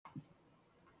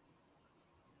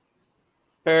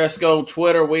Periscope,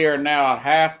 Twitter, we are now at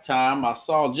halftime. I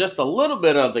saw just a little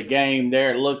bit of the game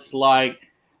there. It looks like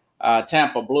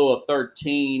Tampa blew a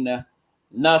 13-0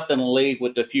 lead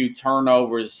with a few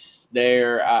turnovers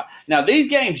there. Now, these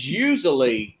games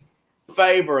usually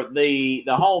favor the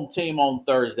home team on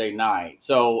Thursday night.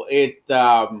 So I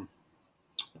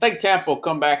think Tampa will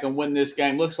come back and win this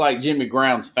game. Looks like Jimmy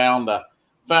Brown's found a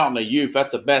fountain of youth.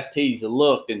 That's the best he's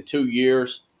looked in 2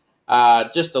 years.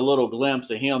 Just a little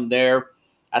glimpse of him there.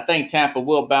 I think Tampa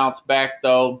will bounce back,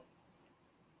 though.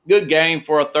 Good game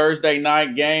for a Thursday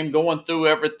night game. Going through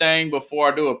everything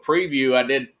before I do a preview, I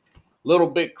did a little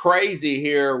bit crazy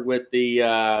here with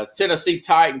the Tennessee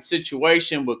Titans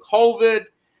situation with COVID.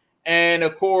 And,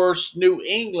 of course, New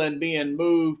England being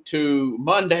moved to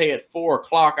Monday at 4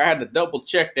 o'clock. I had to double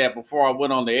check that before I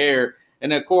went on the air.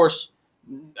 And, of course,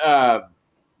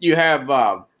 you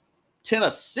have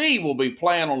Tennessee will be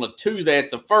playing on a Tuesday.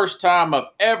 It's the first time I've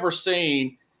ever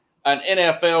seen an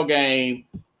NFL game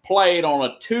played on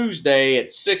a Tuesday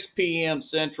at 6 p.m.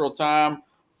 Central Time,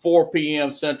 4 p.m.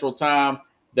 Central Time.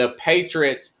 The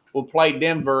Patriots will play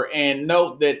Denver. And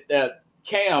note that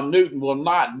Cam Newton will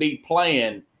not be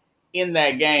playing in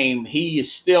that game. He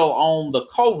is still on the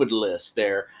COVID list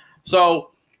there. So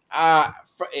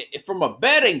from a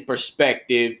betting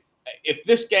perspective, if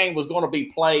this game was going to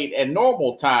be played at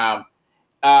normal time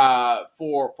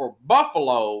for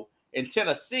Buffalo and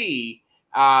Tennessee,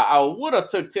 I would have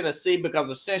took Tennessee because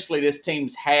essentially this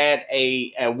team's had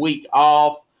a week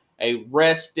off, a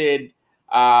rested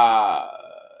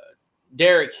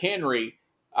Derrick Henry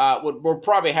would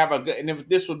probably have a good – and if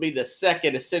this would be the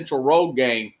second essential road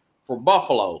game for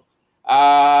Buffalo.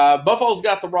 Buffalo's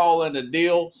got the raw end of the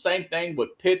deal. Same thing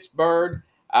with Pittsburgh.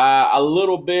 A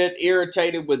little bit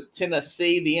irritated with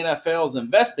Tennessee. The NFL is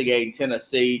investigating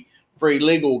Tennessee for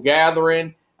illegal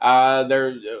gathering.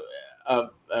 They're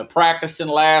practicing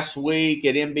last week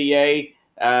at NBA.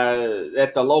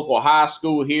 That's a local high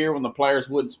school here when the players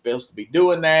wasn't supposed to be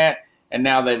doing that. And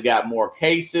now they've got more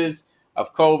cases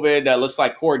of COVID. Looks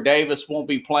like Corey Davis won't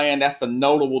be playing. That's a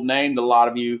notable name that a lot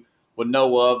of you would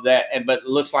know of that. But it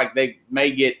looks like they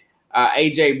may get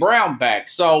A.J. Brown back.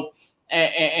 So,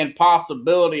 and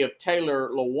possibility of Taylor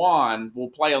Lewan will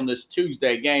play on this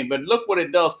Tuesday game. But look what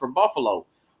it does for Buffalo.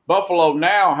 Buffalo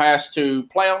now has to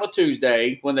play on a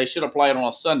Tuesday when they should have played on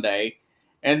a Sunday.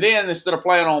 And then instead of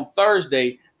playing on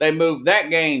Thursday, they moved that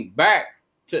game back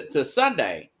to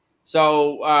Sunday.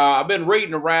 So I've been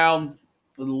reading around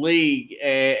the league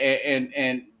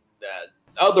and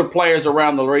other players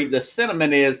around the league. The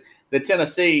sentiment is that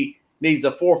Tennessee needs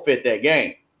to forfeit that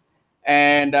game.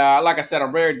 And like I said,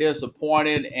 I'm very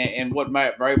disappointed in what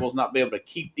Matt Vrabel's not be able to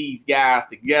keep these guys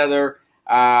together.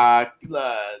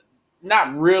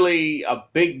 Not really a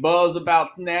big buzz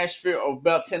about Nashville or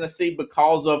about Tennessee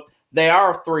because of they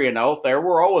are 3-0. If they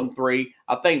were 0-3,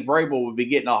 I think Vrabel would be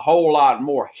getting a whole lot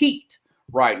more heat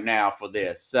right now for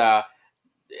this.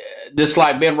 Just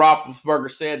like Ben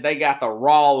Roethlisberger said, they got the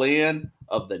raw end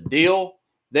of the deal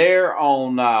there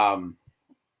on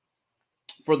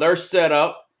for their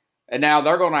setup. And now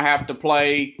they're going to have to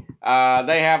play.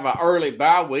 They have an early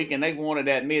bye week, and they wanted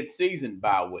that mid-season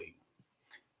bye week.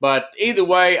 But either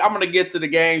way, I'm going to get to the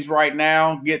games right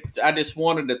now. I just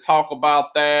wanted to talk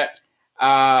about that.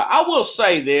 I will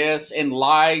say this. In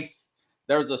life,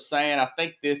 there's a saying, I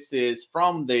think this is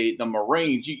from the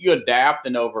Marines, you adapt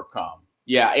and overcome.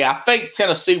 Yeah, I think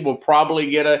Tennessee will probably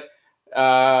get a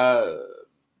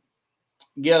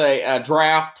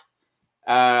draft,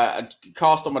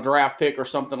 cost them a draft pick or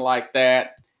something like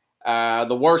that.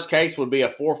 The worst case would be a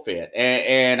forfeit,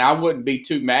 and I wouldn't be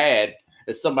too mad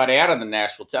if somebody out of the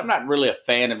Nashville team. I'm not really a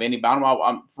fan of anybody. Really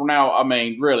not from now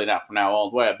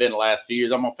on, the way I've been the last few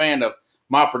years. I'm a fan of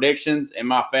my predictions and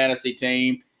my fantasy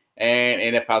team.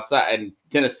 And if I saw, and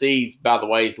Tennessee's, by the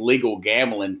way, is legal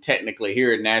gambling technically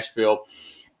here in Nashville,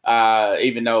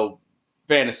 even though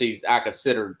fantasies I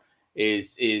consider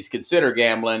is considered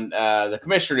gambling. The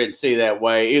commissioner didn't see that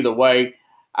way. Either way,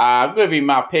 I'll give you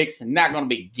my picks. I'm not going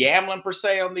to be gambling per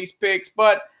se on these picks,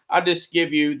 but I'll just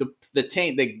give you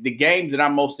the games that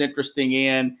I'm most interested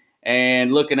in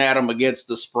and looking at them against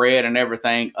the spread and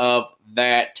everything of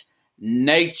that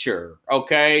nature.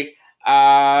 Okay.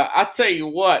 I tell you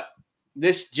what,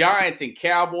 this Giants and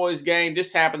Cowboys game,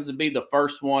 this happens to be the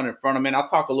first one in front of me. And I'll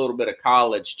talk a little bit of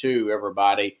college too,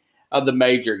 everybody, of the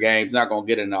major games. Not going to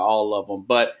get into all of them,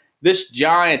 but this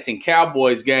Giants and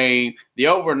Cowboys game, the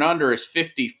over and under is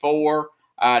 54.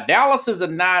 Dallas is a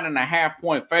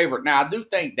 9.5-point favorite. Now, I do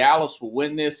think Dallas will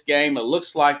win this game. It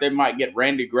looks like they might get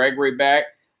Randy Gregory back,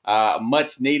 a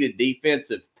much-needed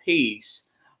defensive piece.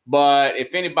 But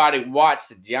if anybody watched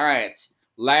the Giants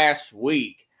last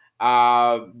week.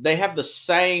 They have the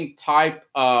same type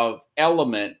of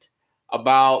element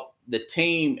about the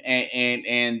team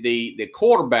and the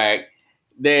quarterback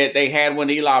that they had when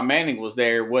Eli Manning was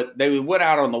there. What they went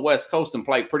out on the West Coast and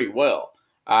played pretty well.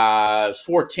 It was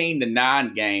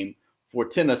 14-9 game for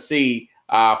Tennessee.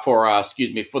 For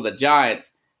the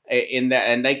Giants in that,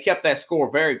 and they kept that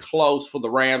score very close for the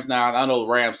Rams. Now I know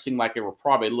the Rams seemed like they were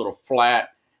probably a little flat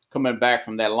coming back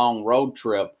from that long road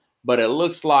trip, but it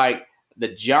looks like the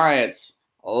Giants,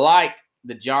 like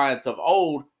the Giants of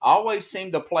old, always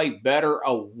seem to play better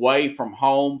away from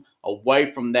home,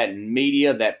 away from that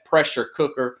media, that pressure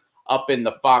cooker up in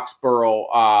the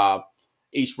Foxborough,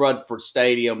 East Rutherford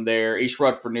Stadium there, East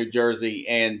Rutherford, New Jersey,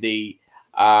 and the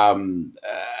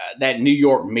that New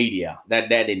York media,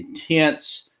 that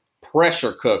intense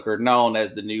pressure cooker known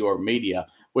as the New York media,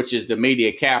 which is the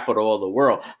media capital of the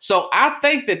world. So I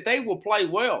think that they will play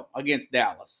well against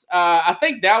Dallas. I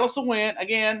think Dallas will win.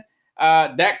 Again,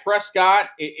 Dak Prescott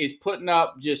is putting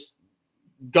up just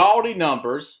gaudy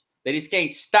numbers. They just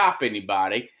can't stop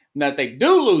anybody. Now, if they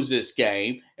do lose this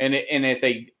game, and if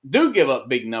they do give up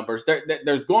big numbers,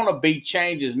 there's going to be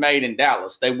changes made in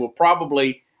Dallas. They will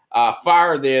probably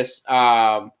fire this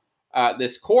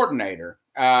this coordinator,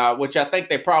 which I think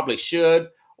they probably should,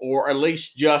 or at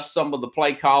least just some of the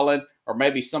play calling, or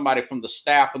maybe somebody from the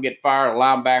staff will get fired, a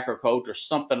linebacker coach or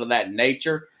something of that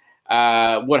nature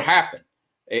would happen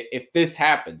if this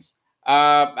happens.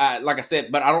 Like I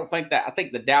said, but I don't think that. I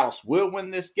think the Dallas will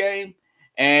win this game,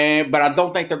 but I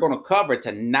don't think they're going to cover. It's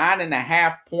a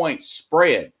 9.5 point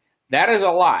spread. That is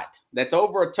a lot. That's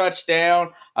over a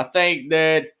touchdown. I think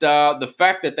that the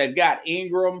fact that they've got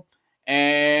Ingram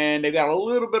and they've got a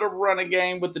little bit of running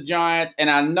game with the Giants, and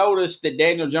I noticed that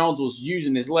Daniel Jones was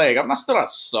using his leg. I'm still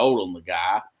not sold on the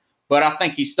guy, but I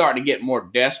think he's starting to get more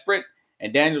desperate,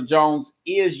 and Daniel Jones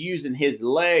is using his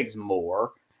legs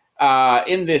more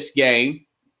in this game,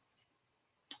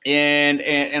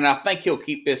 and I think he'll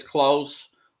keep this close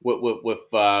with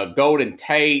Golden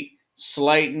Tate,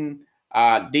 Slayton,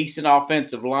 decent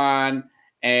offensive line,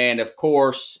 and of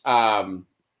course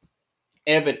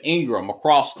Evan Ingram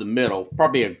across the middle.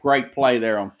 Probably a great play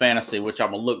there on fantasy, which I'm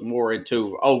going to look more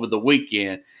into over the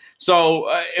weekend. So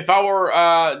if I were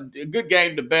a good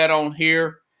game to bet on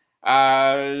here,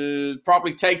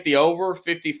 probably take the over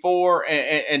 54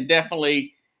 and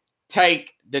definitely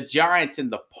take the Giants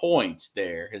in the points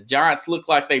there. The Giants look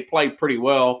like they played pretty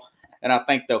well, and I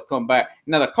think they'll come back.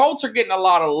 Now, the Colts are getting a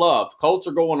lot of love. Colts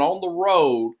are going on the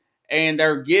road, and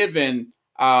they're giving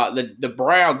the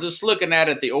Browns, just looking at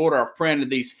it, the order I've printed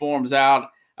these forms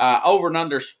out, over and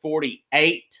under is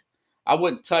 48. I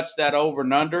wouldn't touch that over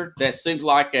and under. That seems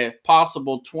like a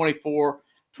possible 24,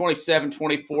 27,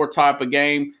 24 type of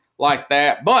game like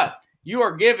that. But you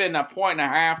are giving a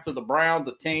 1.5 to the Browns,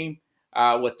 a team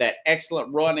with that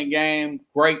excellent running game,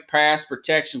 great pass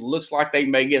protection. Looks like they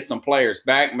may get some players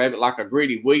back, maybe like a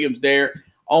Greedy Williams there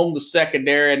on the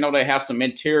secondary. I know they have some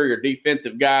interior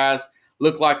defensive guys.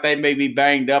 Look like they may be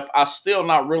banged up. I'm still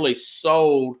not really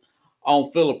sold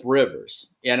on Phillip Rivers,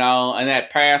 and that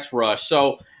pass rush.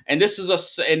 So, and this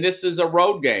is a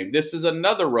road game. This is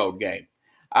another road game.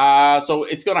 So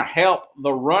it's going to help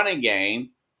the running game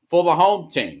for the home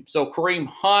team. So Kareem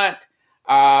Hunt,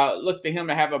 look to him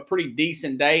to have a pretty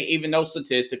decent day, even though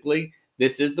statistically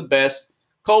this is the best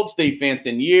Colts defense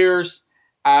in years.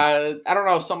 I don't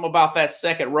know, something about that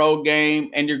second road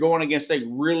game, and you're going against a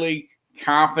really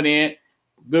confident,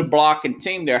 good blocking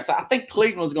team there. So I think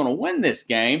Cleveland's going to win this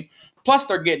game. Plus,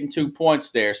 they're getting 2 points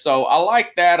there. So I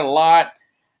like that a lot.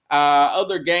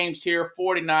 Other games here,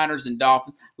 49ers and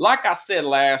Dolphins. Like I said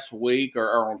last week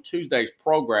or on Tuesday's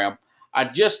program, I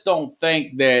just don't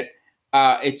think that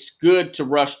it's good to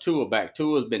rush Tua back.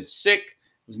 Tua's been sick.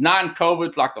 It was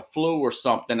non-COVID, like the flu or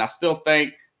something. I still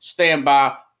think stand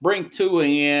by, bring Tua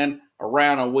in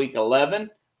around on week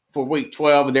 11 for week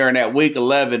 12. They're in that week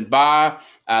 11 bye.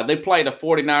 They play the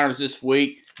 49ers this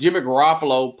week. Jimmy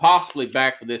Garoppolo possibly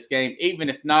back for this game. Even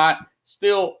if not,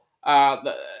 still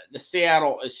the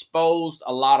Seattle exposed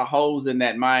a lot of holes in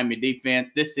that Miami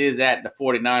defense. This is at the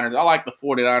 49ers. I like the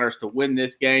 49ers to win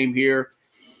this game here.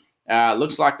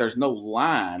 Looks like there's no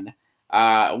line.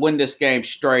 Win this game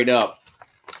straight up.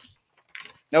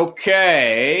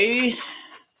 Okay.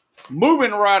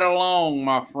 Moving right along,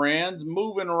 my friends.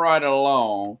 Moving right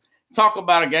along. Talk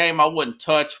about a game I wouldn't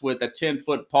touch with a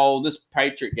 10-foot pole. This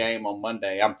Patriot game on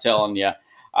Monday, I'm telling you.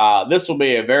 This will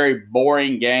be a very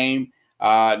boring game.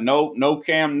 No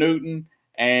Cam Newton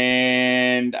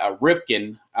and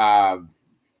Ripken,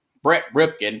 Brett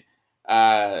Ripken,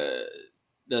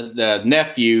 the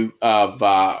nephew of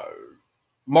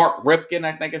Mark Ripken,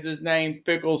 I think is his name,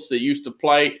 Pickles, that used to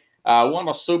play. Won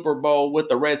a Super Bowl with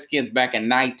the Redskins back in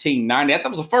 1990. That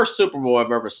was the first Super Bowl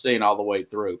I've ever seen all the way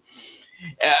through.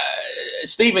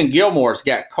 Stephen Gilmore's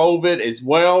got COVID as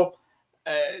well.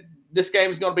 This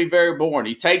game is going to be very boring.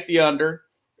 You take the under.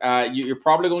 You're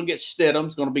probably going to get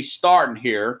Stidham's going to be starting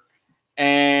here.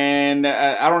 And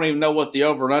I don't even know what the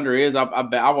over and under is.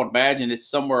 I would imagine it's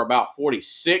somewhere about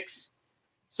 46.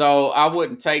 So I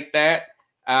wouldn't take that.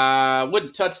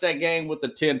 Wouldn't touch that game with the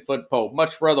 10-foot pole.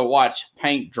 Much rather watch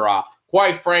paint dry.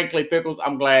 Quite frankly, Pickles,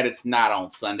 I'm glad it's not on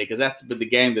Sunday because that's the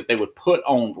game that they would put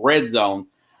on Red Zone.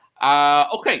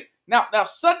 Okay, now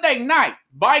Sunday night,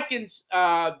 Vikings,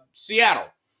 Seattle.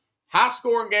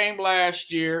 High-scoring game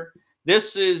last year.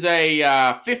 This is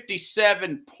a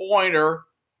 57-pointer.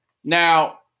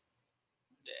 Now,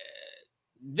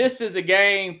 this is a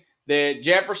game that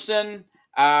Jefferson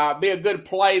be a good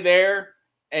play there.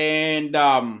 And,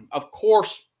 of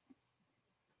course,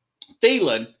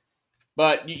 Thielen.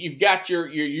 But you've got your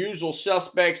usual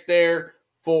suspects there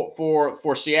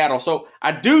for Seattle. So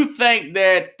I do think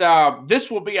that this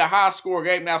will be a high-score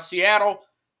game. Now, Seattle,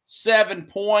 7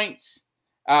 points,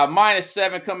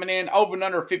 -7 coming in, over and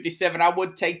under 57. I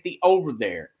would take the over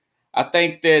there. I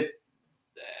think that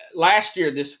last year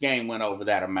this game went over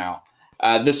that amount.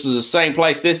 This is the same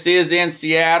place. This is in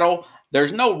Seattle.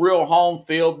 There's no real home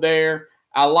field there.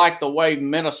 I like the way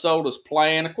Minnesota's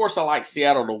playing. Of course, I like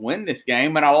Seattle to win this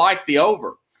game, and I like the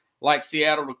over. I like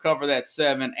Seattle to cover that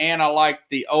 7, and I like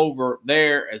the over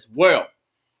there as well.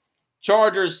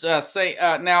 Chargers,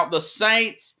 now the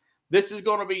Saints, this is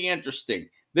going to be interesting.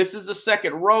 This is the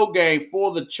second road game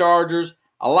for the Chargers.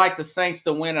 I like the Saints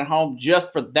to win at home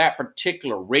just for that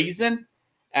particular reason.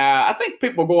 I think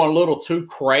people are going a little too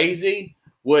crazy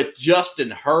with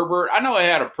Justin Herbert. I know he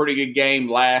had a pretty good game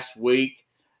last week.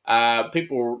 I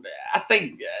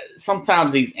think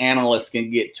sometimes these analysts can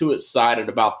get too excited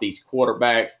about these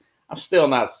quarterbacks. I'm still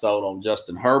not sold on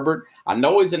Justin Herbert. I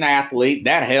know he's an athlete.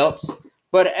 That helps.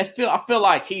 But I feel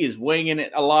like he is winging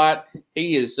it a lot.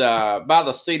 He is by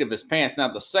the seat of his pants.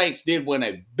 Now, the Saints did win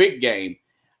a big game,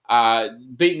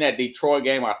 beating that Detroit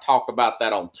game. I talked about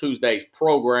that on Tuesday's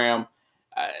program.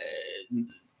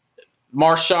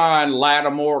 Marshawn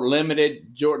Lattimore,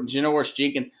 limited, Janoris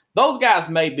Jenkins. Those guys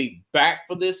may be back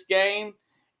for this game.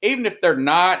 Even if they're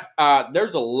not,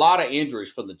 there's a lot of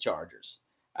injuries for the Chargers.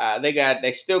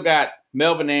 They still got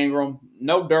Melvin Ingram,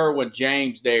 no Derwin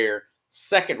James there,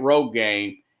 second road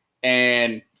game,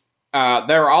 and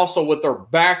they're also with their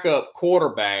backup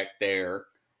quarterback there.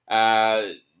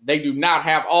 They do not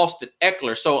have Austin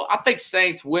Eckler, so I think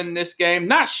Saints win this game.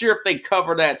 Not sure if they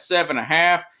cover that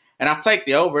 7.5, and I'll take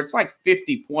the over. It's like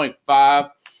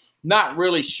 50.5. Not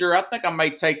really sure. I think I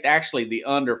may take actually the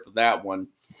under for that one.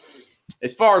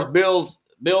 As far as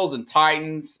Bills and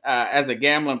Titans, as a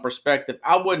gambling perspective,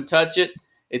 I wouldn't touch it.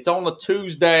 It's on a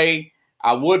Tuesday.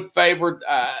 I would favor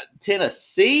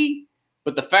Tennessee,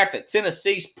 but the fact that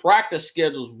Tennessee's practice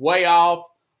schedule is way off,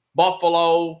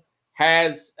 Buffalo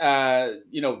has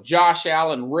Josh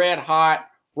Allen red hot.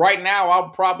 Right now, I'll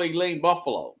probably lean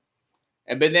Buffalo.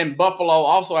 But then Buffalo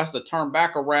also has to turn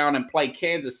back around and play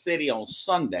Kansas City on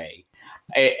Sunday.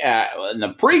 In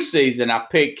the preseason, I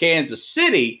picked Kansas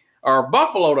City or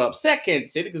Buffalo to upset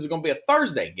Kansas City because it's going to be a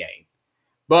Thursday game.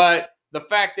 But the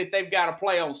fact that they've got to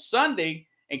play on Sunday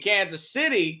and Kansas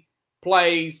City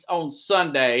plays on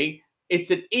Sunday,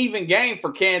 it's an even game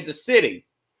for Kansas City.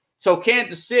 So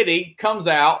Kansas City comes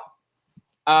out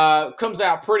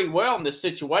pretty well in this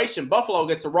situation. Buffalo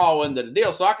gets a raw end of the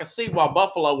deal. So I can see why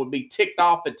Buffalo would be ticked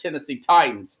off at Tennessee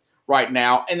Titans right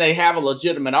now, and they have a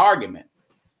legitimate argument.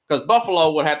 Because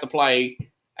Buffalo would have to play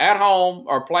at home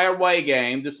or play a away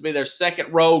game. This would be their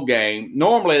second road game.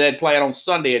 Normally, they'd play it on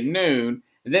Sunday at noon,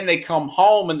 and then they come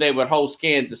home and they would host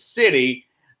Kansas City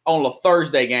on a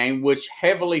Thursday game, which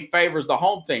heavily favors the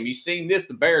home team. You've seen this.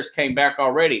 The Bears came back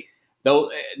already.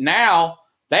 Though now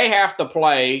they have to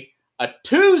play a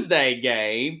Tuesday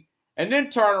game and then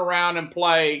turn around and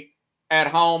play at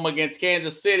home against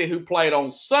Kansas City, who played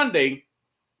on Sunday,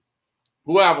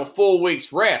 who have a full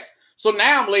week's rest. So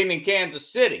now I'm leaning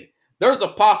Kansas City. There's a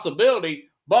possibility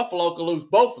Buffalo could lose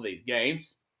both of these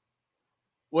games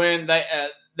when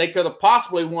they could have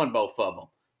possibly won both of them.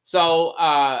 So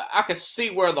I could see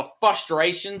where the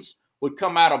frustrations would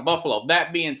come out of Buffalo.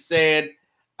 That being said,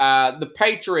 the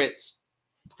Patriots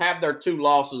have their 2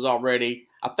 losses already.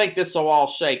 I think this will all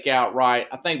shake out right.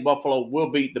 I think Buffalo will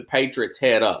beat the Patriots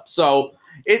head up. So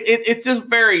it's a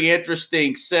very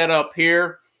interesting setup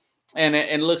here. And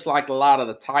it looks like a lot of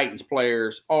the Titans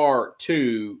players are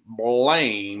to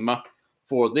blame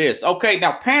for this. Okay,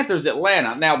 now Panthers,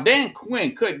 Atlanta. Now, Dan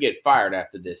Quinn could get fired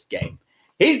after this game.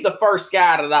 He's the first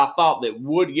guy that I thought that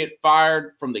would get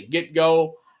fired from the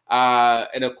get-go.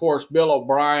 And, of course, Bill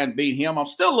O'Brien beat him. I'm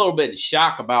still a little bit in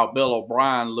shock about Bill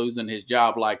O'Brien losing his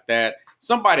job like that.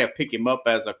 Somebody will pick him up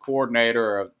as a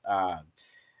coordinator or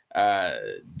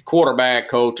quarterback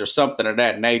coach or something of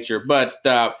that nature. But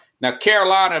now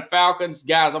Carolina and Falcons,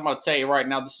 guys, I'm going to tell you right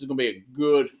now, this is going to be a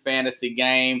good fantasy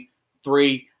game.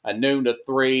 3, noon to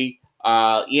 3.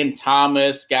 Ian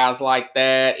Thomas, guys like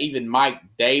that. Even Mike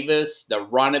Davis, the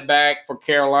running back for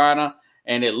Carolina.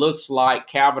 And it looks like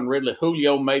Calvin Ridley,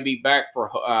 Julio may be back for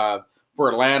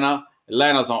Atlanta.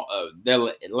 Atlanta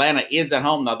is at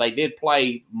home now. They did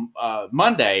play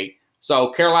Monday,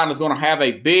 so Carolina's going to have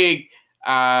a big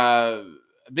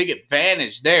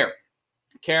advantage there.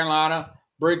 Carolina,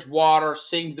 Bridgewater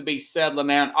seems to be settling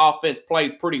down. Offense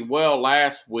played pretty well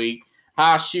last week.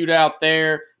 High shootout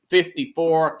there,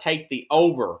 54. Take the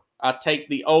over. I take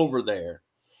the over there.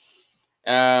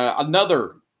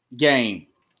 Another game.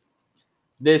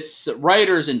 This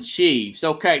Raiders and Chiefs.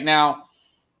 Okay, now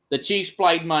the Chiefs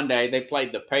played Monday. They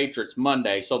played the Patriots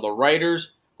Monday. So the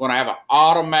Raiders going to have an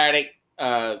automatic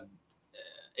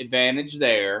advantage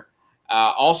there.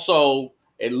 Also,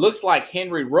 it looks like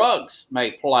Henry Ruggs may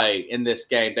play in this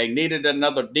game. They needed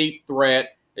another deep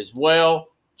threat as well.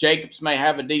 Jacobs may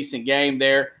have a decent game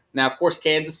there. Now, of course,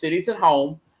 Kansas City's at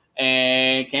home,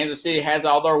 and Kansas City has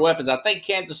all their weapons. I think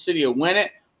Kansas City will win it,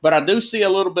 but I do see a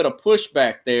little bit of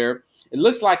pushback there. It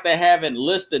looks like they haven't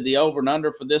listed the over and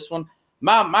under for this one.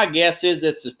 My guess is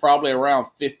this is probably around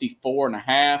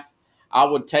 54.5. I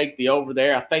would take the over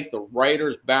there. I think the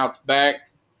Raiders bounce back,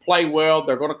 play well.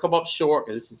 They're going to come up short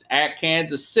because this is at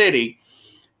Kansas City.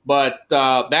 But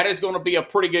that is going to be a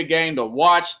pretty good game to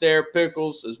watch there,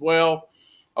 Pickles, as well.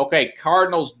 Okay,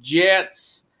 Cardinals,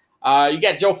 Jets. You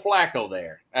got Joe Flacco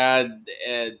there.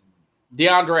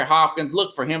 DeAndre Hopkins,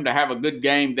 look for him to have a good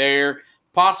game there.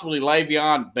 Possibly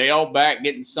Le'Veon Bell back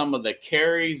getting some of the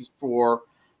carries for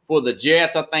the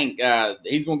Jets. I think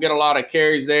he's going to get a lot of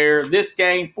carries there. This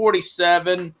game,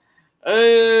 47.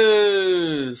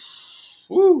 That's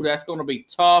going to be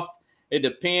tough. It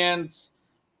depends.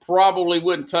 Probably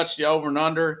wouldn't touch the over and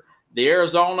under. The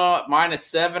Arizona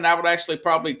 -7, I would actually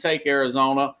probably take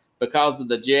Arizona because of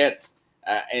the Jets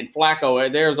and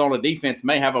Flacco. The Arizona defense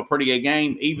may have a pretty good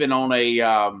game, even on a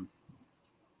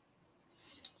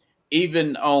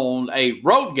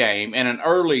road game and an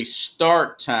early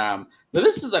start time. Now,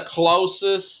 this is the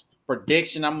closest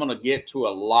prediction I'm going to get to a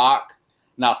lock.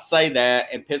 And I'll say that,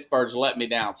 and Pittsburgh's let me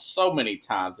down so many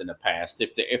times in the past.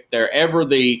 If they're ever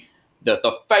the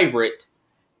favorite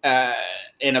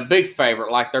and a big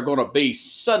favorite like they're going to be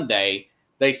Sunday,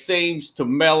 they seems to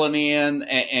mail it in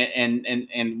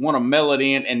and want to mail it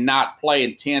in and not play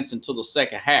intense until the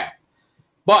second half.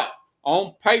 But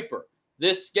on paper,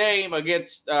 this game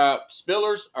against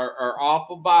Spillers are off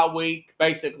a bye week,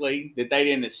 basically, that they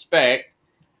didn't expect.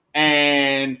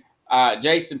 And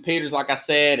Jason Peters, like I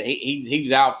said,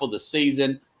 he's out for the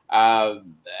season.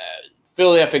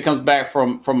 Philadelphia comes back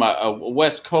from a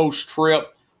West Coast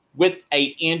trip with a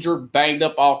injured,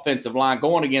 banged-up offensive line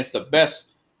going against the best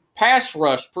pass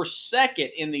rush per second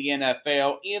in the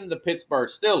NFL in the Pittsburgh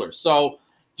Steelers. So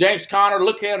James Conner,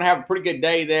 look at him have a pretty good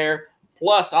day there.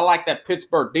 Plus, I like that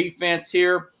Pittsburgh defense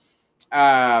here.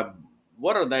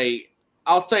 What are they?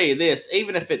 I'll tell you this.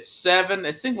 Even if it's 7,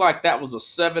 it seemed like that was a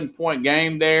 7-point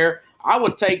game there. I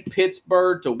would take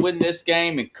Pittsburgh to win this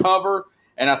game and cover.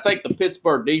 And I think the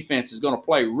Pittsburgh defense is going to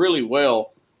play really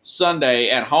well Sunday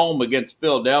at home against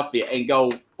Philadelphia and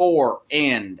go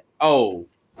 4-0.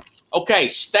 Okay,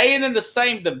 staying in the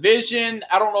same division.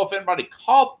 I don't know if anybody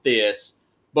caught this,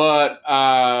 but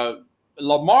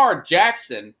Lamar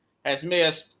Jackson has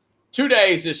missed 2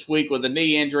 days this week with a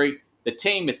knee injury. The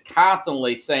team is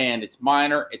constantly saying it's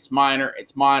minor, it's minor,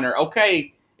 it's minor.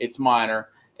 Okay, it's minor.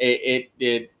 Weighing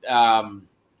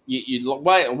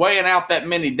out that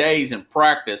many days in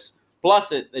practice.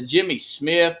 Plus, Jimmy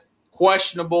Smith,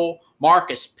 questionable.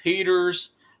 Marcus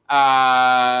Peters,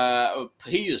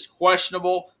 he is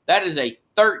questionable. That is a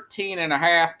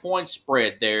 13.5-point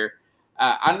spread there.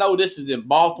 I know this is in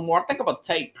Baltimore. I think I'm going to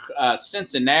take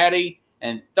Cincinnati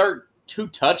and 2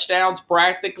 touchdowns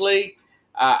practically.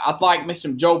 I'd like me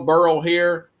some Joe Burrow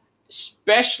here,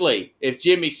 especially if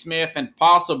Jimmy Smith and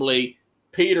possibly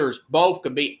Peters both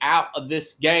could be out of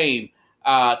this game.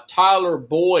 Tyler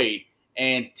Boyd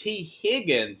and T.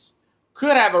 Higgins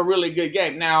could have a really good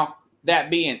game. Now, that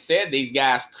being said, these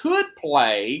guys could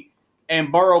play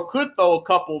and Burrow could throw a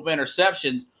couple of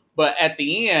interceptions, but at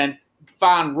the end,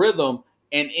 find rhythm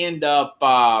and end up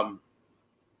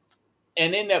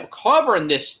and end up covering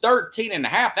this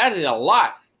 13.5. That is a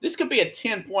lot. This could be a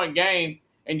 10-point game,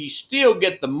 and you still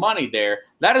get the money there.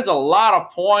 That is a lot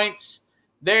of points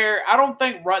there. I don't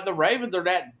think the Ravens are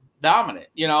that dominant.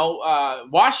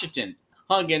 Washington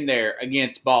hung in there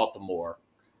against Baltimore.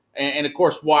 And of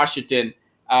course, Washington,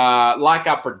 like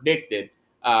I predicted,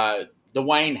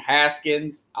 Dwayne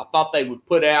Haskins, I thought they would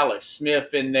put Alex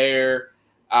Smith in there.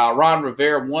 Ron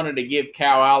Rivera wanted to give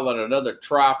Cal Allen another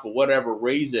try for whatever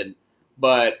reason,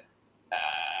 but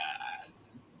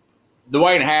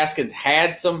Dwayne Haskins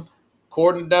had some,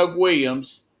 according to Doug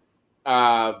Williams,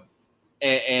 and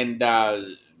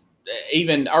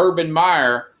even Urban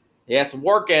Meyer, he has some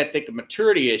work ethic and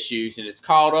maturity issues, and it's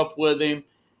caught up with him.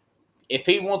 If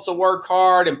he wants to work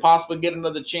hard and possibly get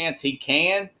another chance, he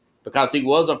can, because he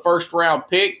was a first-round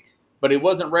pick, but he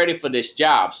wasn't ready for this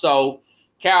job. So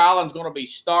Cal Allen's going to be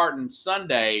starting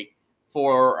Sunday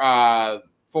for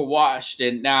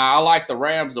Washington. Now, I like the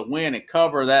Rams to win and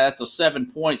cover that. That's a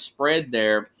 7-point spread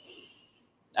there.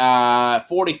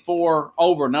 44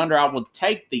 over and under. I would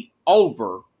take the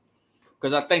over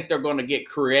because I think they're going to get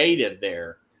creative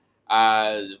there.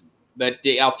 But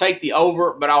I'll take the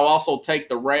over, but I'll also take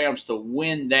the Rams to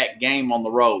win that game on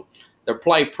the road. They're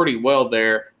played pretty well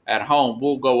there at home.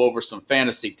 We'll go over some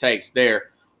fantasy takes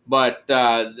there. But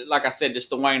like I said, just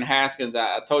Dwayne Haskins,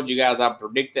 I told you guys I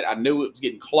predicted. I knew it was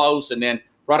getting close. And then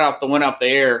went off the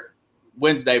air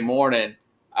Wednesday morning,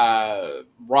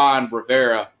 Ron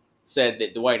Rivera said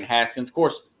that Dwayne Haskins, of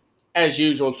course, as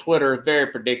usual, Twitter, very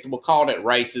predictable, called it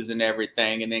races and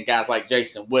everything. And then guys like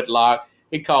Jason Whitlock,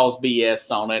 he calls BS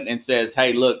on it and says,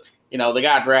 hey, look, the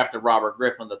guy drafted Robert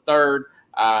Griffin III.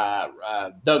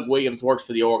 Doug Williams works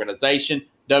for the organization.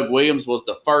 Doug Williams was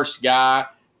the first guy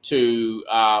to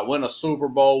win a Super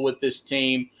Bowl with this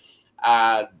team.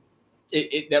 That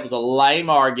was a lame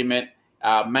argument.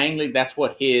 Mainly that's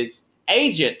what his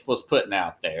agent was putting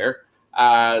out there.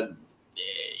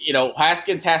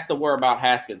 Haskins has to worry about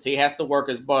Haskins. He has to work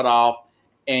his butt off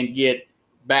and get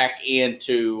back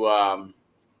into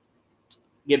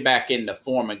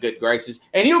form and good graces,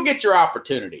 and he'll get your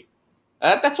opportunity.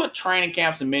 That's what training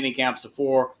camps and mini camps are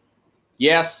for.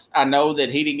 Yes, I know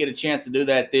that he didn't get a chance to do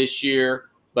that this year,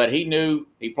 but he knew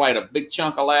he played a big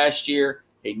chunk of last year.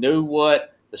 He knew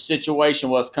what the situation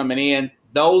was coming in.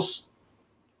 Those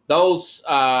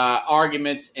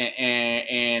arguments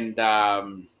and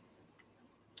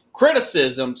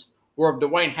criticisms were of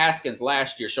Dwayne Haskins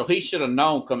last year, so he should have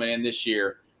known coming in this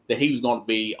year that he was going to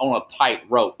be on a tight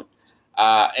rope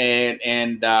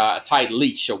and a tight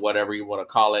leash or whatever you want to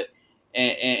call it,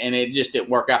 and it just didn't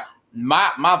work out.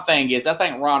 My thing is, I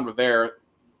think Ron Rivera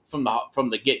from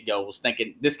the get-go was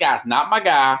thinking, this guy's not my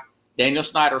guy. Daniel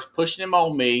Snyder's pushing him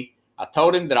on me. I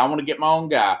told him that I want to get my own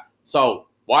guy. So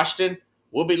Washington,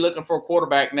 we'll be looking for a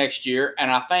quarterback next year, and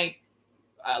I think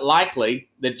likely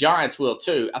the Giants will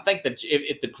too. I think that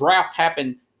if the draft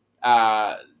happened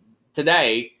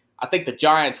today, I think the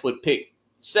Giants would pick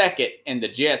second and the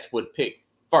Jets would pick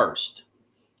first.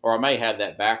 Or I may have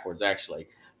that backwards, actually.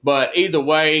 But either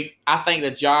way, I think the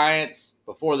Giants,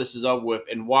 before this is over with,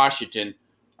 and Washington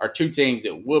are two teams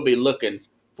that will be looking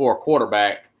for a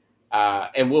quarterback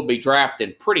and will be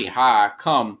drafting pretty high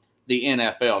come the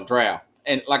NFL draft.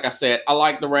 And like I said, I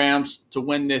like the Rams to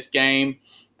win this game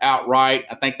outright.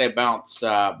 I think they bounce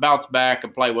back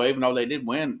and play well, even though they did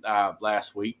win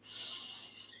last week.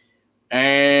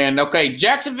 And, okay,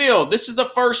 Jacksonville, this is the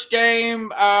first game.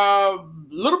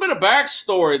 Little bit of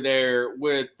backstory there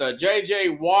with J.J.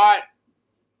 Watt.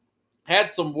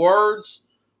 Had some words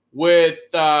with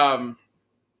Bill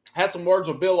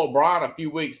O'Brien a few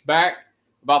weeks back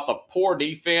about the poor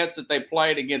defense that they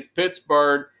played against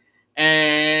Pittsburgh.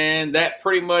 And that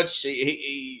pretty much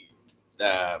he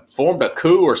formed a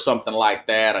coup or something like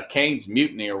that, a Cain's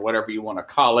mutiny or whatever you want to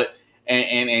call it,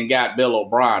 and got Bill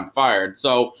O'Brien fired.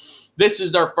 So this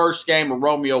is their first game of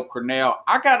Romeo Crennel.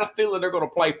 I got a feeling they're going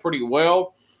to play pretty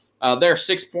well. They're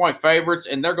 6-point favorites,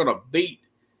 and they're going to beat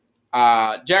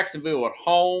Jacksonville at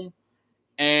home.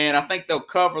 And I think they'll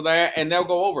cover that, and they'll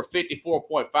go over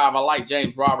 54.5. I like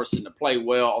James Robertson to play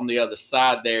well on the other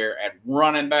side there at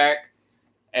running back.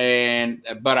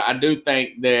 But I do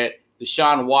think that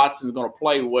Deshaun Watson is going to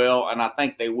play well, and I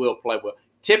think they will play well.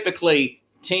 Typically,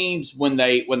 teams, when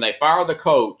they fire the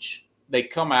coach, they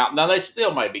come out. Now, they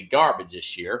still may be garbage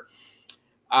this year.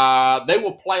 They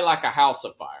will play like a house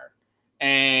of fire.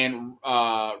 And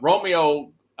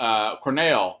Romeo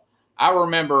Crennel, I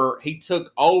remember he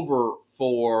took over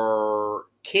for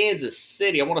Kansas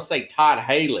City. I want to say Todd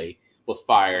Haley was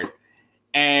fired.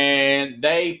 And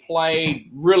they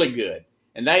played really good.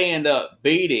 and they end up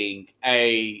beating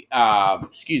a.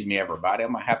 Excuse me, everybody.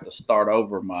 I'm gonna have to start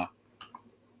over my.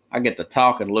 I get to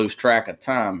talk and lose track of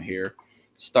time here.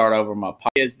 Start over my.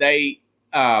 Is they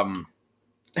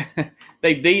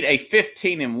they beat a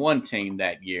 15-1 team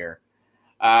that year.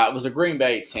 It was a Green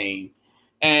Bay team,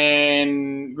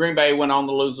 and Green Bay went on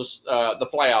to lose the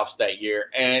playoffs that year.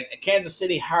 And Kansas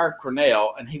City hired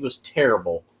Cornell, and he was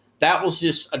terrible. That was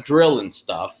just a drilling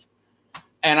stuff.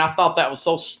 And I thought that was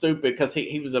so stupid because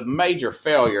he was a major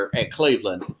failure at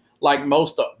Cleveland, like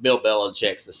most of Bill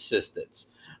Belichick's assistants.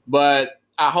 But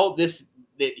I hope that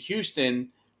Houston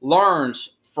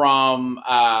learns from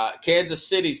Kansas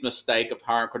City's mistake of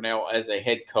hiring Cornell as a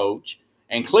head coach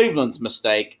and Cleveland's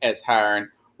mistake as hiring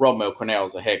Romeo Cornell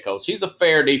as a head coach. He's a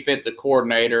fair defensive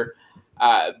coordinator,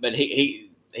 but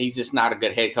he's just not a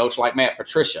good head coach like Matt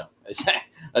Patricia,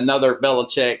 another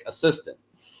Belichick assistant.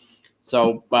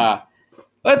 So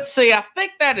let's see. I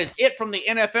think that is it from the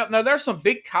NFL. Now, there's some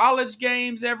big college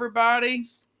games, everybody,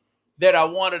 that I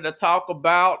wanted to talk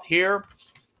about here.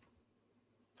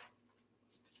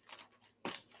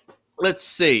 Let's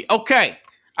see. Okay.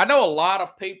 I know a lot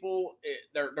of people,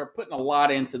 they're putting a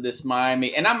lot into this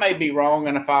Miami, and I may be wrong,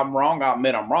 and if I'm wrong, I'll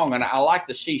admit I'm wrong, and I like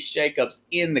to see shakeups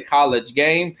in the college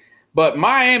game. But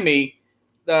Miami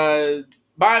Clemson,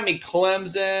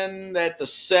 that's a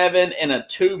 7-2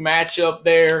 matchup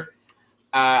there.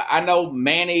 I know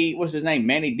Manny, what's his name?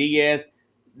 Manny Diaz.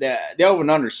 The over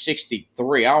and under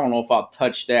 63. I don't know if I'll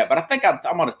touch that, but I think I'm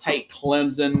going to take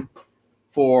Clemson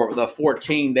for the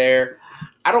 14 there.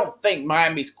 I don't think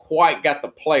Miami's quite got the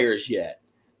players yet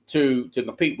to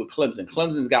compete with Clemson.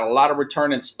 Clemson's got a lot of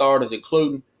returning starters,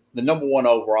 including the number 1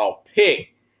 overall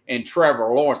pick in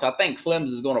Trevor Lawrence. I think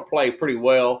Clemson's going to play pretty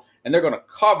well, and they're going to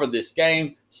cover this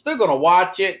game. Still going to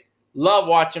watch it. Love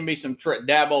watching me some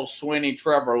Dabo Swinney,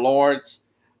 Trevor Lawrence.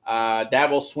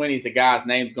 Dabo Swinney's a guy's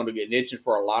name's going to get itching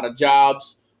for a lot of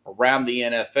jobs around the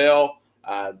NFL.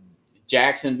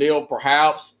 Jacksonville,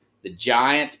 perhaps. The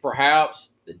Giants, perhaps.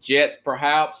 The Jets,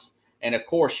 perhaps. And, of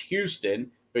course, Houston,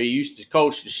 who used to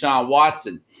coach Deshaun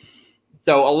Watson.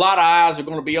 So a lot of eyes are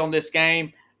going to be on this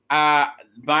game.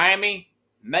 Miami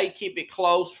may keep it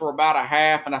close for about a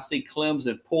half, and I see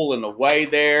Clemson pulling away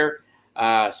there.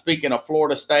 Speaking of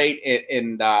Florida State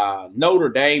and Notre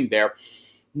Dame there.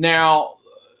 Now,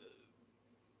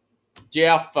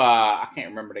 Jeff, I can't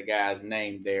remember the guy's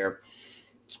name there,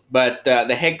 but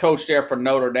the head coach there for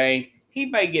Notre Dame, he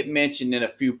may get mentioned in a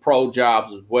few pro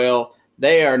jobs as well.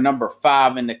 They are number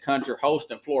 5 in the country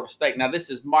hosting Florida State. Now, this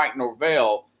is Mike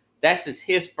Norvell. That's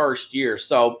his first year.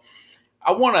 So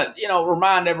I want to,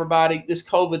 remind everybody this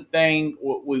COVID thing,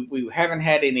 we haven't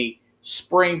had any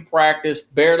spring practice,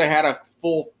 barely had a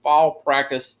full fall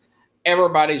practice.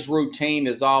 Everybody's routine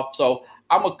is off. So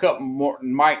I'm going to cut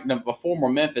Mike, the former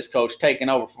Memphis coach, taking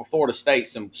over for Florida State,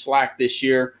 some slack this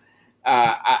year.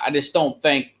 I just don't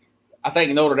think – I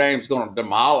think Notre Dame's going to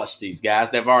demolish these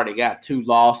guys. They've already got 2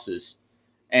 losses,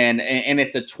 and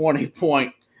it's a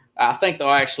 20-point – I think they'll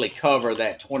actually cover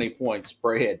that 20-point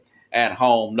spread at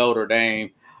home, Notre Dame.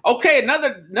 Okay,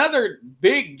 another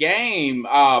big game,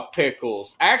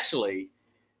 Pickles. Actually,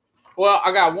 well,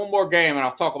 I got one more game, and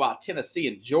I'll talk about Tennessee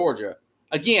and Georgia.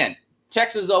 Again,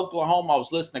 Texas, Oklahoma. I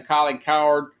was listening to Colin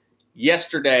Cowherd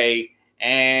yesterday,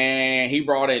 and he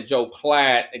brought in Joe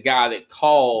Klatt, a guy that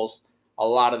calls a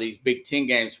lot of these Big Ten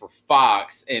games for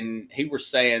Fox, and he was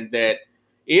saying that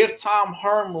if Tom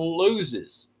Herman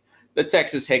loses, the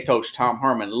Texas head coach Tom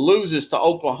Herman loses to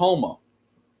Oklahoma,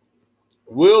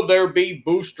 will there be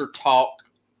booster talk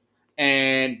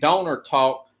and donor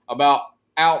talk about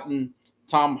outing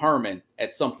Tom Herman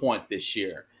at some point this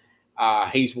year?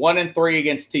 He's 1-3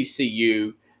 against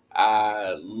TCU.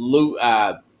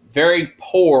 Very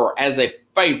poor as a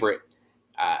favorite.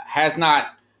 Has not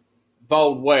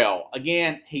bode well.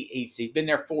 Again, he's been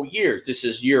there 4 years. This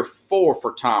is year 4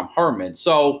 for Tom Herman.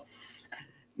 So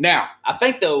now I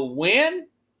think they'll win.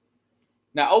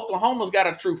 Now Oklahoma's got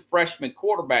a true freshman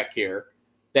quarterback here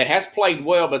that has played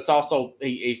well, but it's also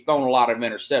he's thrown a lot of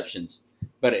interceptions.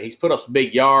 But he's put up some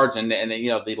big yards, and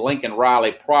the Lincoln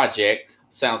Riley Project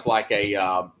sounds like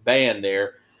a band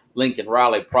there, Lincoln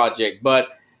Riley Project. But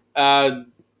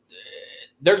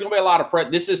there's going to be a lot of pressure.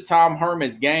 This is Tom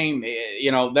Herman's game.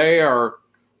 The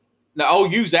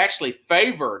OU's actually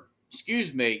favored.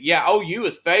 Excuse me. Yeah, OU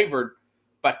is favored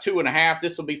by 2.5.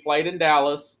 This will be played in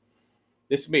Dallas.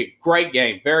 This will be a great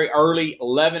game. Very early,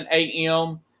 11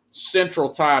 a.m.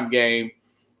 Central Time game.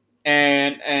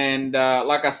 And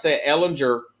like I said,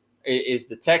 Ellinger is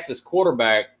the Texas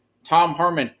quarterback. Tom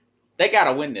Herman, they got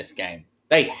to win this game.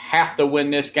 They have to win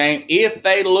this game. If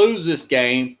they lose this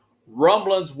game,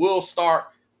 rumblings will start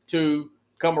to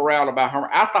come around about Herman.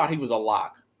 I thought he was a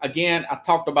lock. Again, I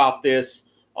talked about this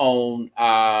on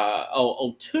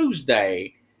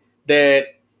Tuesday that,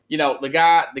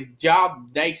 the job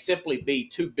may simply be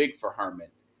too big for Herman.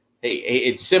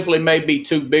 It simply may be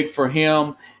too big for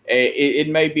him. It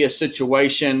may be a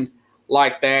situation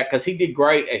like that because he did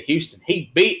great at Houston.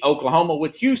 He beat Oklahoma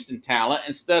with Houston talent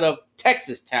instead of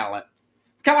Texas talent.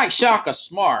 It's kind of like Shaka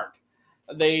Smart,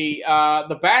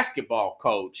 the basketball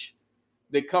coach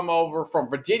that come over from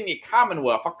Virginia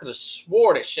Commonwealth. I could have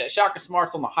swore that Shaka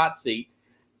Smart's on the hot seat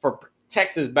for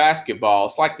Texas basketball.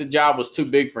 It's like the job was too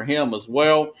big for him as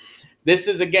well. This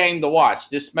is a game to watch.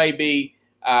 This may be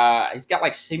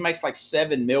he makes like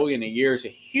 $7 million a year. It's a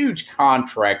huge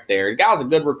contract there. The guy's a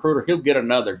good recruiter. He'll get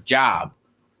another job.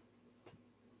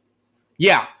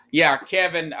 Yeah,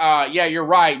 Kevin. You're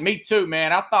right. Me too,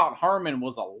 man. I thought Herman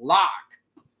was a lock.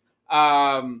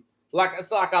 Like I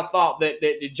thought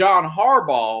that John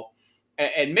Harbaugh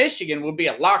and Michigan would be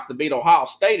a lock to beat Ohio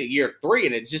State in year 3,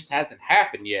 and it just hasn't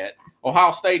happened yet.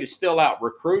 Ohio State is still out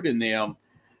recruiting them.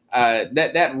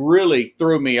 That really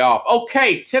threw me off.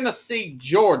 Okay, Tennessee,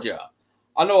 Georgia.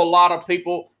 I know a lot of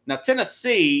people. Now,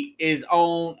 Tennessee is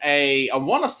on I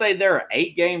want to say they're an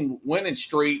 8-game winning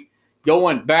streak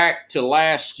going back to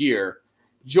last year.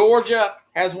 Georgia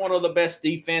has one of the best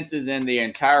defenses in the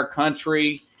entire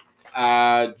country.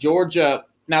 Georgia,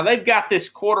 now they've got this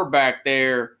quarterback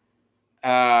there,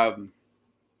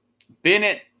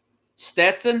 Bennett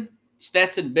Stetson.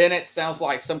 Stetson Bennett sounds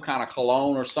like some kind of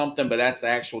cologne or something, but that's the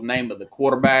actual name of the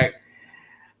quarterback.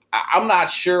 I'm not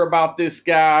sure about this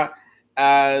guy.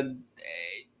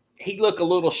 He looked a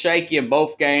little shaky in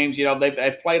both games.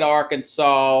 They've played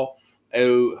Arkansas,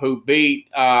 who beat.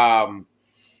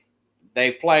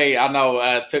 They play. I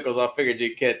know Pickles. I figured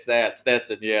you'd catch that.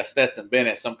 Stetson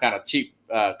Bennett, some kind of cheap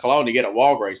cologne you get at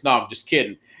Walgreens. No, I'm just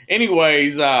kidding.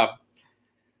 Anyways.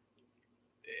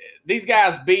 These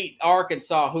guys beat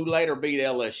Arkansas, who later beat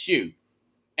LSU,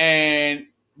 and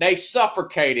they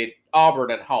suffocated Auburn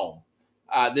at home,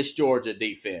 this Georgia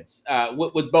defense.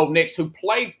 With Bo Nix, who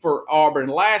played for Auburn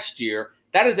last year,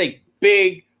 that is a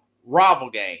big rival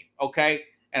game, okay?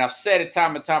 And I've said it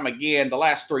time and time again, the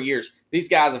last 3 years, these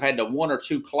guys have had the 1 or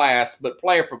 2 class, but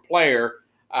player for player,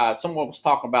 someone was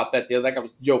talking about that the other day, I think it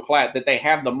was Joe Klatt, that they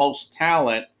have the most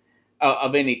talent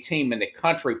of any team in the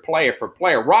country, player for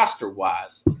player,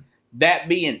 roster-wise. That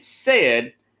being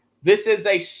said, we're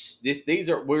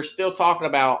still talking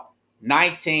about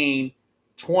 19,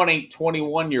 20,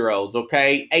 21-year-olds,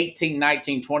 okay? 18,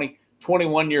 19, 20,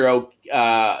 21-year-old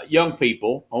young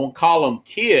people. I won't call them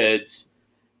kids.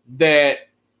 That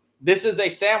this is a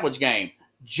sandwich game.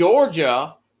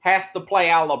 Georgia has to play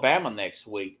Alabama next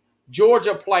week.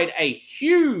 Georgia played a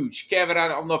huge, Kevin, I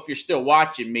don't know if you're still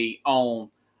watching me on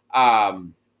out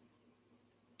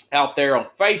there on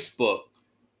Facebook,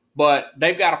 but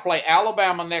they've got to play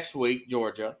Alabama next week,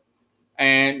 Georgia.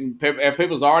 And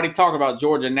people's already talking about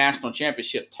Georgia national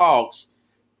championship talks.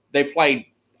 They played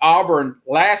Auburn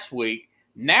last week.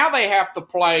 Now they have to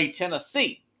play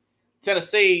Tennessee.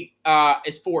 Tennessee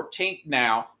is 14th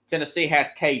now. Tennessee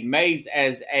has Cade Mays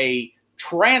as a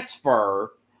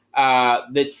transfer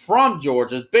that's from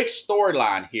Georgia. Big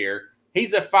storyline here.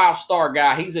 He's a 5-star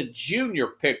guy. He's a junior,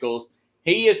 Pickles.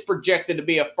 He is projected to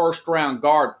be a first-round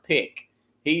guard pick.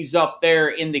 He's up there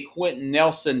in the Quentin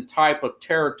Nelson type of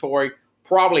territory.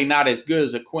 Probably not as good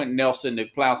as a Quentin Nelson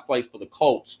that plays for the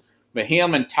Colts. But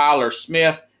him and Tyler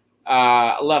Smith,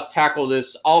 left tackle,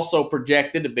 is also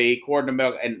projected to be, according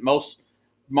to and most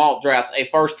mock drafts, a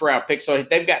first-round pick. So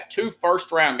they've got 2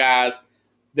 first-round guys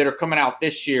that are coming out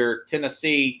this year.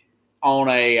 Tennessee on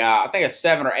I think a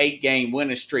 7 or 8 game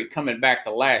winning streak coming back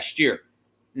to last year.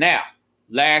 Now,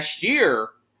 last year,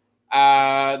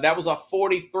 that was a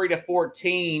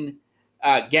 43-14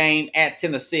 game at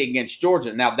Tennessee against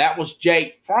Georgia. Now, that was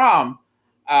Jake Fromm.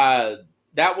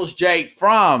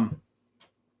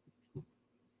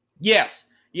 Yes,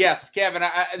 Kevin.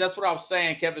 That's what I was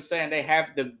saying. Kevin's saying they have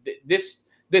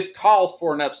this calls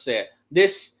for an upset.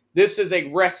 This is a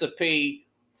recipe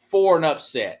for an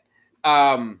upset.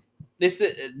 This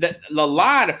is the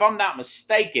line, if I'm not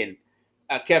mistaken,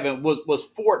 Kevin, was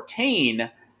 14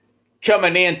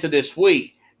 coming into this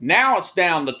week. Now it's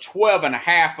down to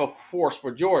 12.5 of force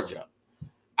for Georgia.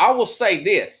 I will say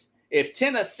this. If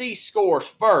Tennessee scores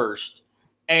first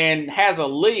and has a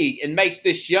lead and makes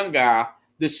this young guy,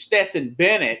 this Stetson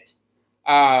Bennett,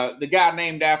 the guy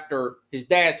named after his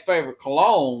dad's favorite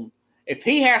cologne, if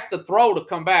he has to throw to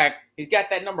come back, he's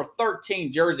got that number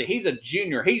 13 jersey. He's a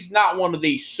junior. He's not one of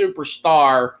these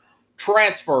superstar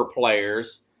transfer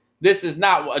players. This is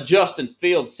not a Justin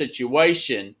Fields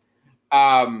situation.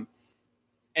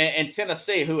 and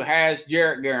Tennessee, who has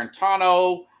Jarrett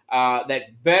Garantano, that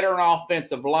veteran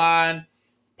offensive line,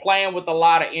 playing with a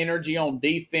lot of energy on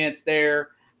defense there.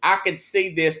 I could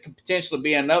see this could potentially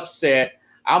be an upset.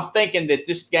 I'm thinking that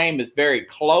this game is very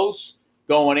close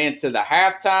going into the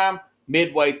halftime,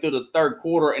 midway through the third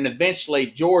quarter, and eventually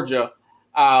Georgia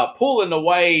pulling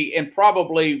away and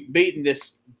probably beating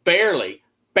this barely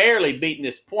beating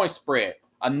this point spread.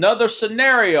 Another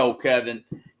scenario, Kevin,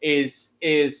 is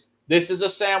this is a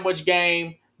sandwich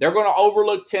game. They're going to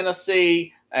overlook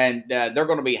Tennessee, and they're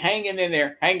going to be hanging in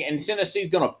there, and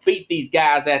Tennessee's going to beat these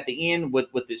guys at the end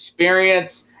with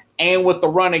experience and with the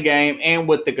running game and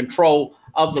with the control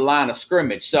of the line of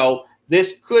scrimmage. So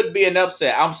this could be an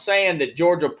upset. I'm saying that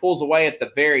Georgia pulls away at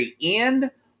the very end,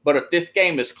 but if this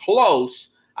game is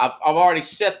close, I've already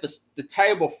set the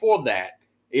table for that.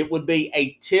 It would be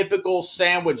a typical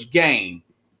sandwich game.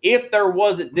 If there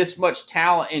wasn't this much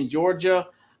talent in Georgia,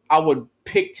 I would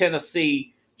pick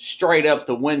Tennessee straight up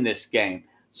to win this game.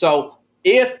 So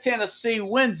if Tennessee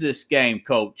wins this game,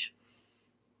 Coach,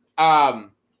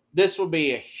 this will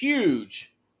be a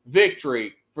huge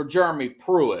victory for Jeremy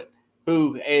Pruitt,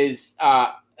 who is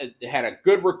had a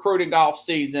good recruiting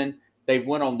offseason. They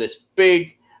went on this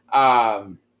big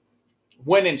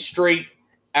winning streak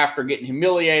after getting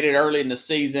humiliated early in the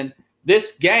season.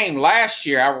 This game last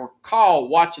year, I recall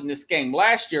watching this game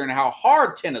last year and how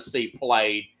hard Tennessee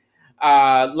played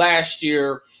last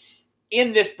year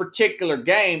in this particular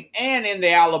game and in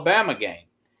the Alabama game.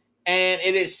 And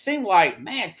it seemed like,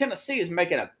 man, Tennessee is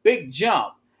making a big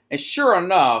jump. And sure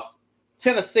enough,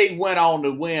 Tennessee went on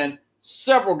to win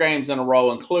several games in a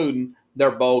row, including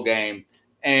their bowl game.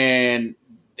 And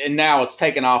now it's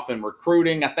taken off in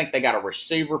recruiting. I think they got a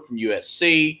receiver from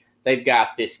USC. They've got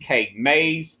this Cade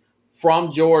Mays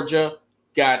from Georgia.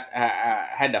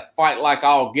 Had to fight like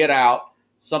all get out.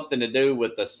 Something to do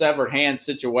with the severed hand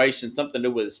situation, something to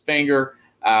do with his finger.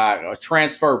 A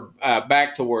transfer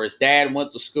back to where his dad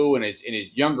went to school, and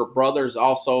his younger brother's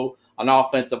also an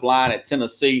offensive line at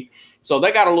Tennessee. So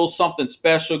they got a little something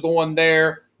special going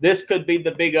there. This could be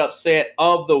the big upset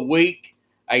of the week.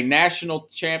 A national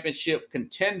championship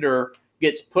contender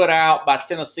gets put out by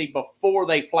Tennessee before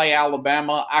they play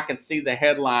Alabama. I can see the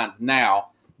headlines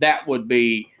now. That would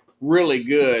be really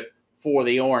good for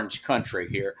the Orange Country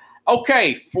here.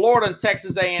 Okay, Florida and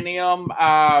Texas A&M.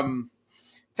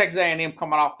 Texas A&M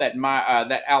coming off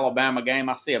that Alabama game.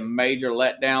 I see a major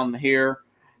letdown here.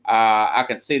 I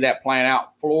can see that playing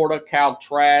out. Florida, Cal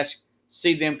Trask,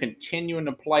 see them continuing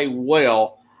to play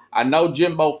well. I know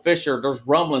Jimbo Fisher, there's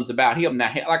rumblings about him.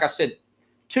 Now, like I said,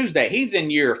 Tuesday, he's in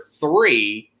year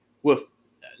 3 with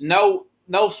no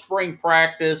spring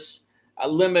practice, a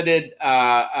limited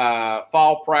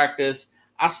fall practice.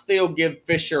 I still give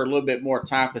Fisher a little bit more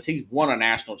time because he's won a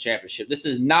national championship. This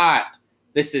is not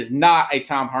a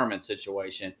Tom Herman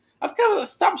situation.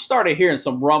 I've started hearing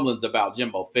some rumblings about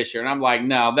Jimbo Fisher, and I'm like,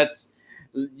 no,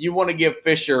 you want to give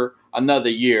Fisher another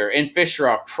year. And Fisher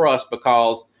I trust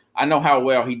because I know how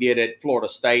well he did at Florida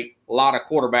State. A lot of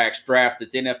quarterbacks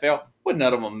drafted to NFL, but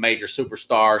none of them major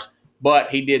superstars. But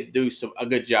he did do a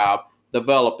good job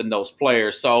developing those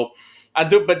players. So I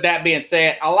do. But that being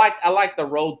said, I like the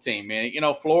road team, man. You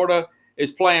know, Florida is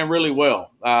playing really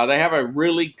well. They have a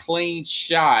really clean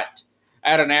shot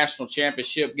at a national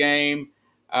championship game.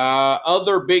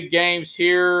 Other big games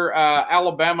here: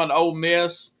 Alabama and Ole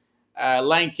Miss.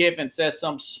 Lane Kiffin says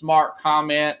some smart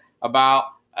comment about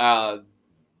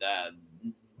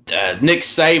Nick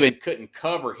Saban couldn't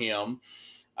cover him,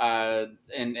 and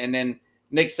then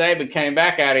Nick Saban came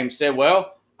back at him and said,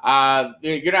 "Well,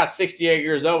 you're not 68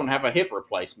 years old and have a hip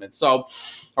replacement, so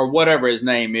or whatever his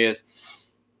name is.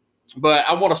 But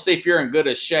I want to see if you're in good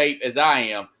a shape as I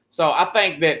am." So I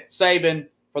think that Saban,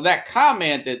 for that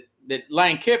comment that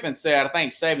Lane Kiffin said, I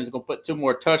think Saban's going to put 2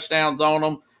 more touchdowns on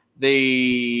them.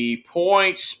 The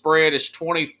point spread is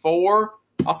 24.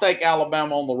 I'll take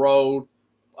Alabama on the road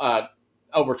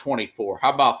over 24.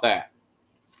 How about that?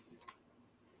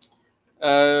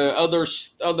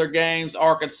 Other games,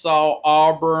 Arkansas,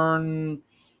 Auburn.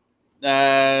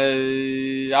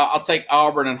 I'll take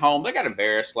Auburn at home. They got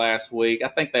embarrassed last week. I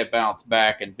think they bounced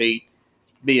back and beat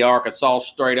Arkansas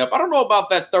straight up. I don't know about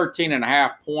that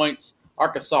 13.5 points.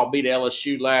 Arkansas beat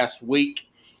LSU last week.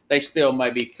 They still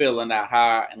may be feeling that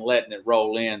high and letting it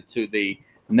roll into the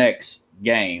next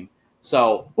game.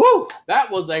 So, that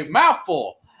was a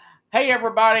mouthful. Hey,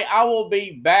 everybody, I will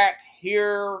be back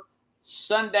here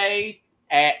Sunday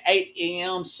at 8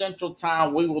 a.m. Central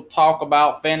Time. We will talk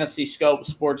about Fantasy Scope,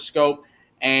 Sports Scope,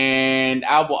 and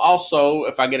I will also,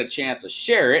 if I get a chance to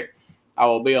share it, I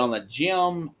will be on the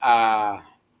gym. I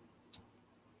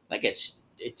think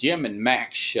Jim and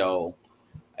Max show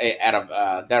out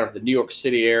of that of the New York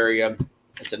City area.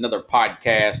 It's another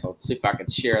podcast. I'll see if I can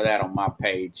share that on my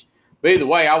page. But either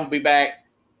way, I will be back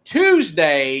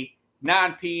Tuesday,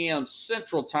 9 p.m.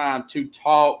 Central Time to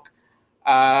talk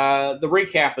the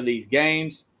recap of these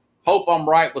games. Hope I'm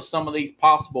right with some of these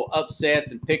possible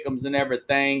upsets and pick'ems and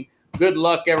everything. Good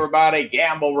luck, everybody.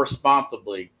 Gamble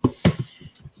responsibly.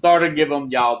 Started giving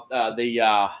y'all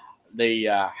the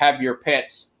have your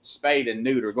pets spayed and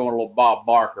neuter, going a little Bob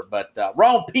Barker, but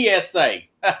wrong PSA.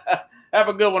 Have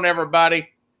a good one, everybody.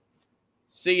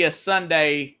 See you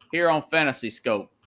Sunday here on Fantasy Scope.